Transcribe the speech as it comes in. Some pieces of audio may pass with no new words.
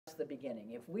the beginning.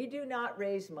 If we do not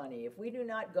raise money, if we do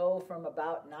not go from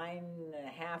about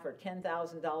 $9,500 or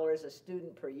 $10,000 a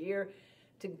student per year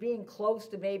to being close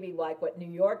to maybe like what New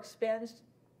York spends,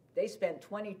 they spend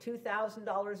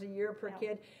 $22,000 a year per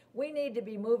kid. We need to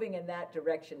be moving in that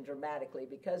direction dramatically,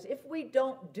 because if we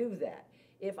don't do that,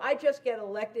 if I just get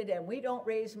elected and we don't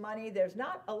raise money, there's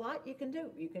not a lot you can do.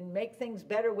 You can make things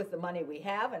better with the money we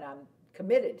have, and I'm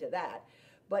committed to that.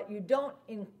 But you don't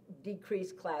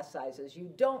decrease class sizes.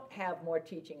 You don't have more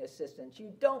teaching assistants.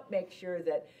 You don't make sure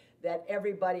that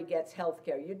everybody gets health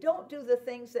care. You don't do the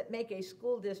things that make a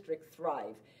school district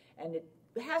thrive. And it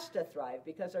has to thrive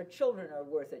because our children are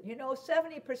worth it. You know,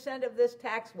 70% of this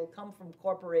tax will come from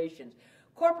corporations.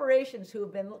 Corporations who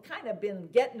have been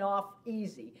getting off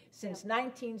easy since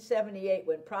 1978,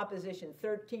 when Proposition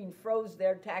 13 froze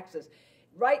their taxes.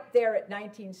 Right there at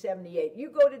 1978. You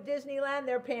go to Disneyland,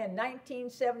 they're paying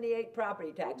 1978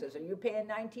 property taxes. Are you paying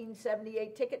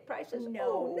 1978 ticket prices?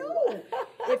 No. Oh,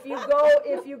 no. If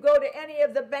you go to any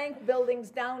of the bank buildings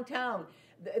downtown,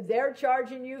 they're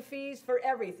charging you fees for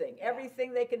everything. Yeah.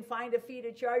 Everything they can find a fee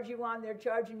to charge you on, they're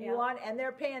charging you on, and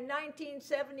they're paying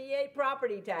 1978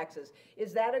 property taxes.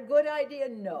 Is that a good idea?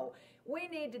 No. We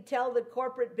need to tell the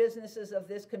corporate businesses of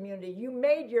this community, you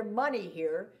made your money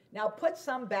here, now put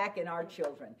some back in our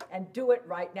children, and do it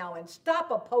right now, and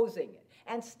stop opposing it,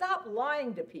 and stop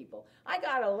lying to people. I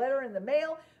got a letter in the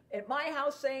mail at my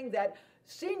house saying that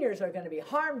seniors are going to be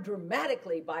harmed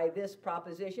dramatically by this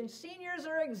proposition. Seniors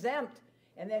are exempt.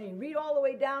 And then you read all the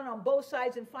way down on both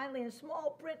sides, and finally in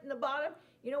small print in the bottom,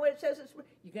 you know what it says?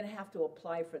 You're going to have to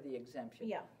apply for the exemption.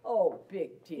 Yeah. Oh,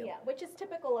 big deal. Yeah, which is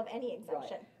typical of any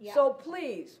exemption. Right. Yeah. So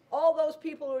please, all those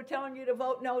people who are telling you to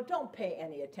vote no, don't pay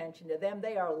any attention to them.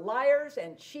 They are liars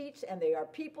and cheats, and they are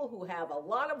people who have a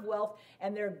lot of wealth,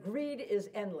 and their greed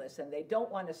is endless, and they don't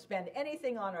want to spend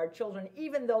anything on our children,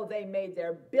 even though they made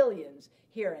their billions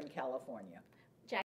here in California.